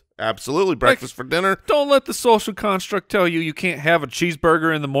breakfast. Absolutely, breakfast for dinner. Don't let the social construct tell you can't have a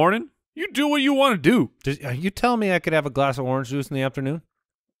cheeseburger in the morning. You do what you want to do. Are you telling me I could have a glass of orange juice in the afternoon?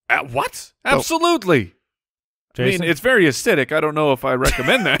 What? Absolutely. Jason? I mean, it's very acidic. I don't know if I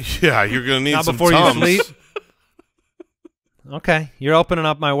recommend that. Yeah, you're gonna need some before Tums. you sleep. Okay, you're opening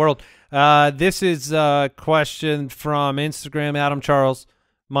up my world. This is a question from Instagram, Adam Charles.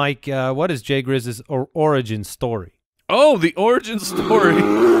 Mike, what is Jay Grizz's origin story? Oh, the origin story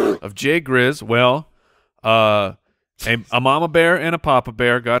of Jay Grizz. Well, a mama bear and a papa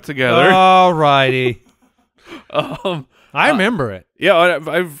bear got together. All righty. I remember it. Yeah,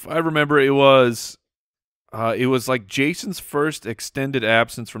 I remember it was like Jason's first extended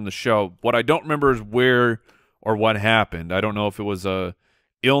absence from the show. What I don't remember is where or what happened. I don't know if it was a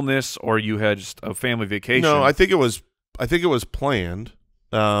illness or you had just a family vacation. No, I think it was planned.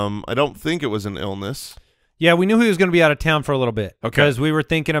 I don't think it was an illness. Yeah, we knew he was going to be out of town for a little bit because Okay. we were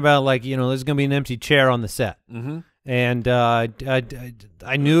thinking about, like, you know, there's going to be an empty chair on the set. Mm-hmm. And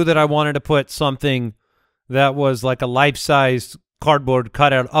I knew that I wanted to put something that was like a life-size cardboard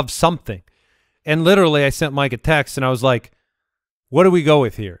cutout of something. And literally I sent Mike a text and I was like, what do we go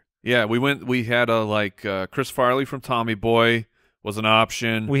with here? Yeah, we had Chris Farley from Tommy Boy was an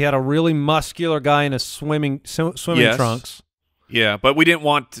option. We had a really muscular guy in a swimming Yes. trunks. Yeah, but we didn't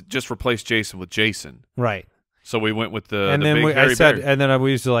want to just replace Jason with Jason. Right. So we went with the And then big we, hairy I said, bear. and then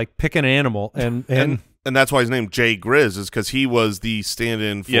we used to like pick an animal and And that's why his name Jay Grizz is because he was the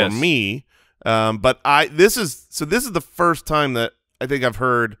stand-in for Yes. me. But this is the first time that I think I've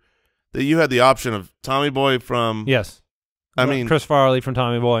heard that you had the option of Tommy Boy from. yes. I mean, Chris Farley from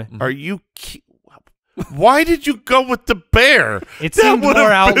Tommy Boy. are you? Why did you go with the bear? It that seemed would more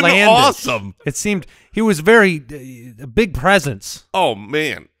have been outlandish. awesome. It seemed he was very a big presence. Oh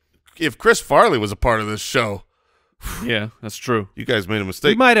man, if Chris Farley was a part of this show, Yeah, that's true. you guys made a We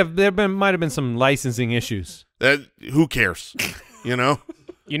mistake. might have been some licensing issues. Who cares? You know?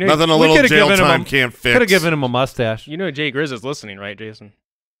 Nothing a little jail time can't fix. Could have given him a mustache. You know Jay Grizz is listening, right, Jason?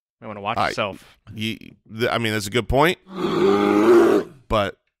 I want to watch yourself. I mean, that's a good point.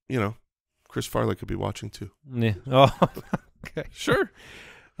 But, Chris Farley could be watching too. Yeah. Oh, okay. Sure.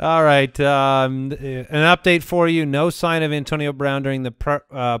 All right. An update for you. No sign of Antonio Brown during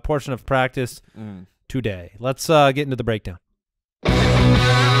the portion of practice today. Let's get into the breakdown.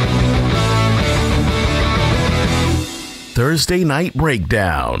 Thursday Night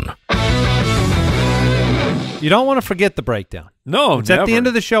Breakdown. You don't want to forget the breakdown. No, it's at the end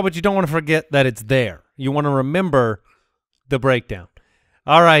of the show, but you don't want to forget that it's there. You want to remember the breakdown.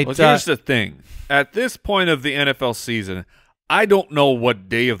 All right. Well, here's the thing. At this point of the NFL season, I don't know what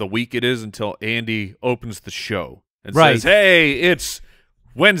day of the week it is until Andy opens the show and says, hey, it's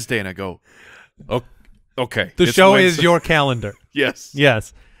Wednesday. And I go, okay. The show Wednesday. Is your calendar. Yes.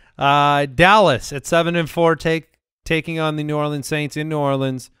 Yes. Dallas at 7-4 taking on the New Orleans Saints in New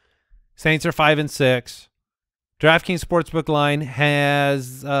Orleans. Saints are 5-6. DraftKings Sportsbook line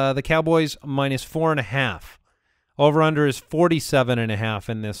has the Cowboys -4.5. Over-under is 47.5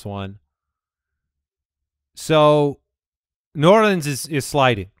 in this one. So New Orleans is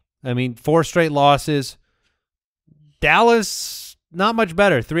sliding. I mean, 4 straight losses. Dallas, not much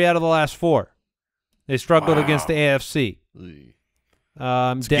better. 3 out of the last 4. They struggled against the AFC.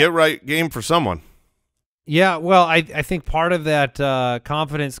 It's a get-right game for someone. Yeah, well, I think part of that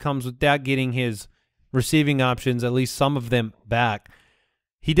confidence comes with Dak getting his receiving options, at least some of them, back.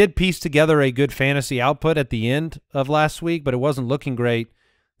 He did piece together a good fantasy output at the end of last week, but it wasn't looking great.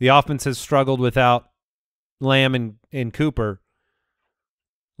 The offense has struggled without Lamb and Cooper.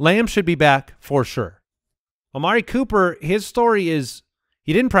 Lamb should be back for sure. Amari Cooper, his story is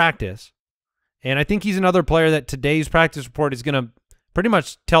he didn't practice, and I think he's another player that today's practice report is going to pretty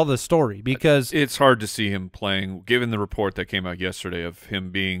much tell the story because it's hard to see him playing, given the report that came out yesterday of him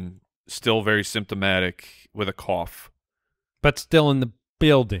being still very symptomatic with a cough. But still in the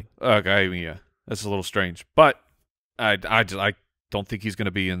building. Yeah, that's a little strange. But I don't think he's going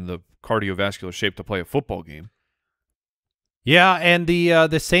to be in the cardiovascular shape to play a football game. Yeah, and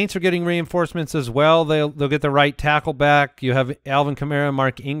the Saints are getting reinforcements as well. They'll get the right tackle back. You have Alvin Kamara,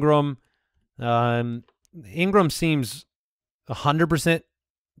 Mark Ingram. Ingram seems 100%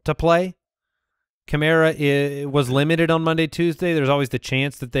 to play. Kamara was limited on Monday, Tuesday. There's always the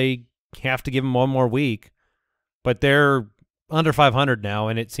chance that they have to give him one more week, but they're under 500 now,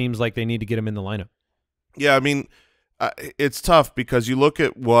 and it seems like they need to get him in the lineup. Yeah, I mean, it's tough because you look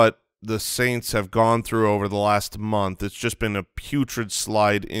at what the Saints have gone through over the last month. It's just been a putrid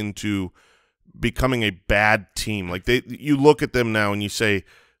slide into becoming a bad team. Like you look at them now and you say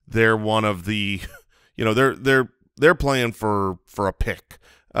they're one of the, they're playing for a pick.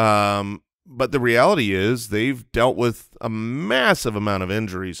 But the reality is they've dealt with a massive amount of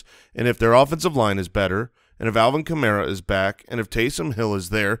injuries. And if their offensive line is better, and if Alvin Kamara is back, and if Taysom Hill is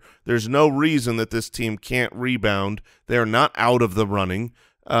there, there's no reason that this team can't rebound. They're not out of the running.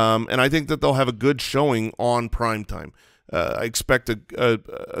 And I think that they'll have a good showing on primetime. I expect a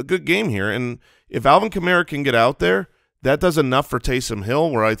good game here. And if Alvin Kamara can get out there, that does enough for Taysom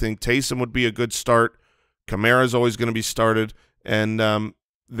Hill, where I think Taysom would be a good start. Kamara is always going to be started. And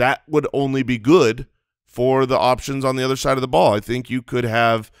that would only be good for the options on the other side of the ball. I think you could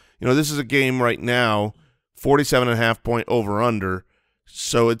have, this is a game right now, 47.5 point over-under,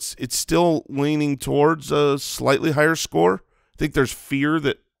 so it's still leaning towards a slightly higher score. I think there's fear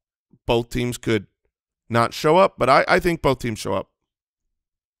that both teams could not show up, but I think both teams show up.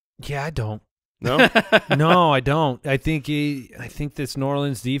 Yeah, I don't. No? No, I don't. I think this New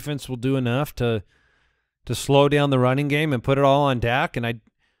Orleans defense will do enough to slow down the running game and put it all on Dak, and I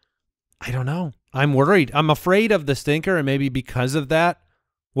don't know. I'm worried. I'm afraid of the stinker, and maybe because of that,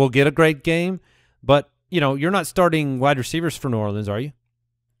 we'll get a great game. But, you're not starting wide receivers for New Orleans, are you?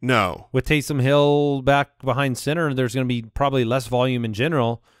 No. With Taysom Hill back behind center, there's going to be probably less volume in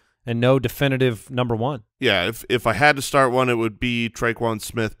general and no definitive number one. Yeah, if I had to start one, it would be Traquan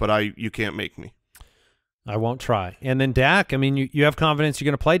Smith, but you can't make me. I won't try. And then Dak, I mean, you have confidence you're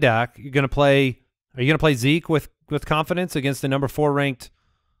going to play Dak. Are you going to play Zeke with confidence against the number 4 ranked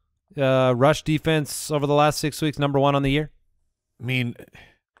rush defense over the last 6 weeks, number 1 on the year? I mean,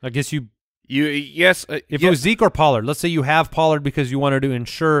 I guess yes. If it was Zeke or Pollard, let's say you have Pollard because you wanted to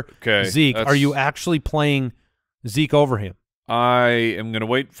ensure Zeke. Are you actually playing Zeke over him? I am going to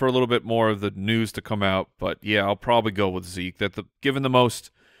wait for a little bit more of the news to come out, but yeah, I'll probably go with Zeke. Given the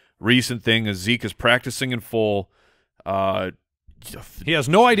most recent thing is Zeke is practicing in full. He has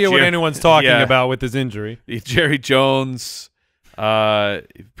no idea what anyone's talking about with his injury. Jerry Jones kind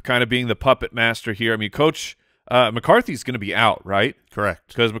of being the puppet master here. I mean, Coach McCarthy's going to be out, right? Correct.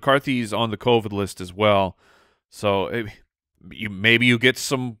 Because McCarthy's on the COVID list as well. So maybe you get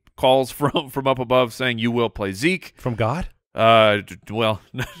some calls from up above saying you will play Zeke. From God? Well,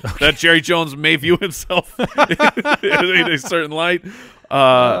 that Jerry Jones may view himself in a certain light.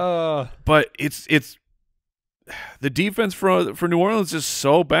 But it's the defense for New Orleans is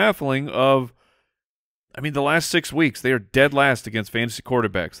so baffling. I mean, the last 6 weeks they are dead last against fantasy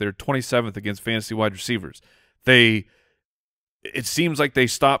quarterbacks. They're 27th against fantasy wide receivers. It seems like they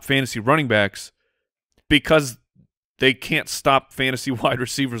stop fantasy running backs because they can't stop fantasy wide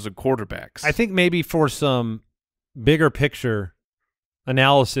receivers and quarterbacks. I think maybe for some bigger picture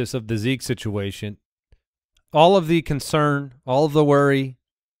analysis of the Zeke situation, all of the concern, all of the worry,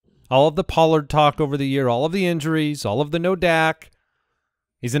 all of the Pollard talk over the year, all of the injuries, all of the no Dak.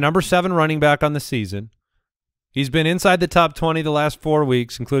 He's the number 7 running back on the season. He's been inside the top 20 the last 4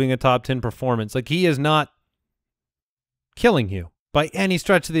 weeks, including a top 10 performance. Like, he is not killing you by any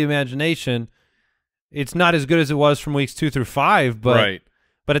stretch of the imagination. It's not as good as it was from weeks 2 through 5, but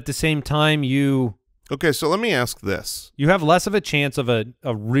but at the same time, Okay, so let me ask this. You have less of a chance of a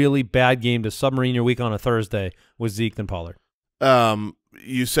really bad game to submarine your week on a Thursday with Zeke than Pollard.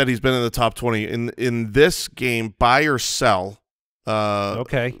 You said he's been in the top 20. In this game, buy or sell,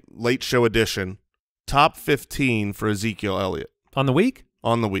 okay, late show edition, top 15 for Ezekiel Elliott. On the week?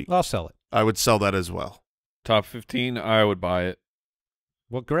 On the week. I'll sell it. I would sell that as well. Top 15, I would buy it.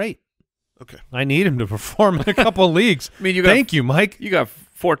 Well, great. Okay. I need him to perform in a couple of leagues. I mean, Thank you, Mike. You got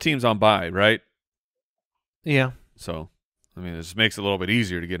 4 teams on bye, right? Yeah. So, I mean, this makes it a little bit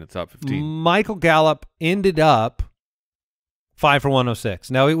easier to get in the top 15. Michael Gallup ended up 5 for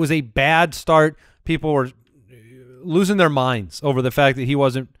 106. Now, it was a bad start. People were losing their minds over the fact that he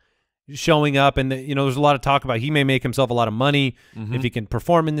wasn't showing up. And, there's a lot of talk about he may make himself a lot of money if he can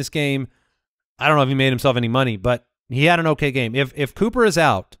perform in this game. I don't know if he made himself any money, but he had an okay game. If Cooper is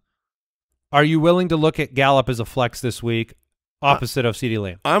out, are you willing to look at Gallup as a flex this week? Opposite of CeeDee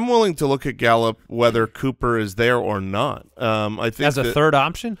Lamb. I'm willing to look at Gallup whether Cooper is there or not. I think as a third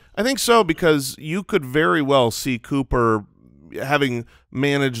option? I think so, because you could very well see Cooper having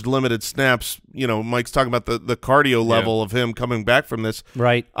managed limited snaps. Mike's talking about the cardio level of him coming back from this.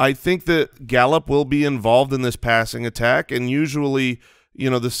 Right. I think that Gallup will be involved in this passing attack, and usually,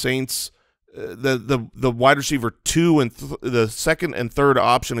 the Saints – the wide receiver 2 and the second and third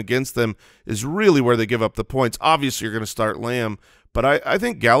option against them is really where they give up the points. Obviously, you're going to start Lamb, but I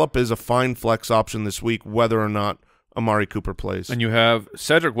think Gallup is a fine flex option this week, whether or not Amari Cooper plays. And you have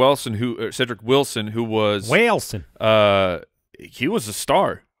Cedric Wilson, who was he was a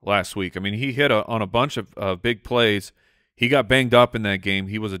star last week. I mean, he hit on a bunch of big plays. He got banged up in that game.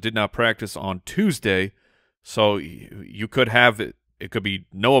 He did not practice on Tuesday, so you could have it. It could be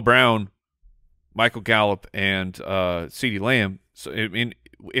Noah Brown, Michael Gallup, and CeeDee Lamb. So, I mean,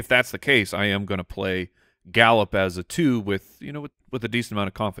 if that's the case, I am going to play Gallup as a 2 with a decent amount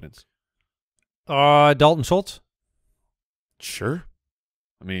of confidence. Dalton Schultz? Sure.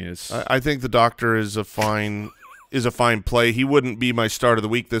 I mean, I think the doctor is a fine play. He wouldn't be my start of the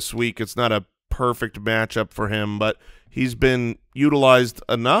week this week. It's not a perfect matchup for him, but he's been utilized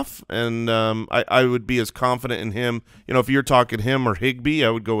enough, and I would be as confident in him. If you're talking him or Higbee, I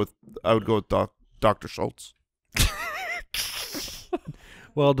would go with Dr. Schultz.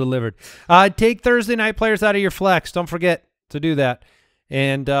 Well delivered. Take Thursday night players out of your flex. Don't forget to do that.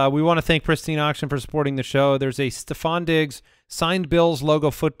 And we want to thank Pristine Auction for supporting the show. There's a Stephon Diggs signed Bills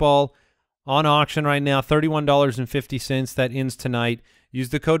logo football on auction right now, $31.50. That ends tonight. Use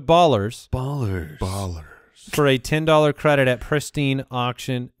the code BALLERS. Ballers. For a $10 credit at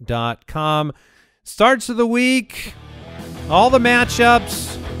pristineauction.com. Starts of the week, all the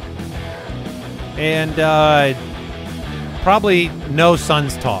matchups, and probably no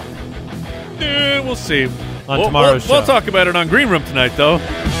Suns talk. We'll see. On tomorrow's show. We'll talk about it on Green Room tonight, though.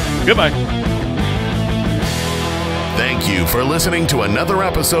 Goodbye. Thank you for listening to another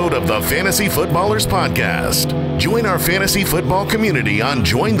episode of the Fantasy Footballers Podcast. Join our fantasy football community on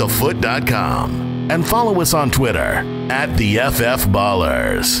jointhefoot.com and follow us on Twitter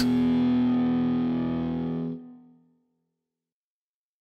 @TheFFBallers.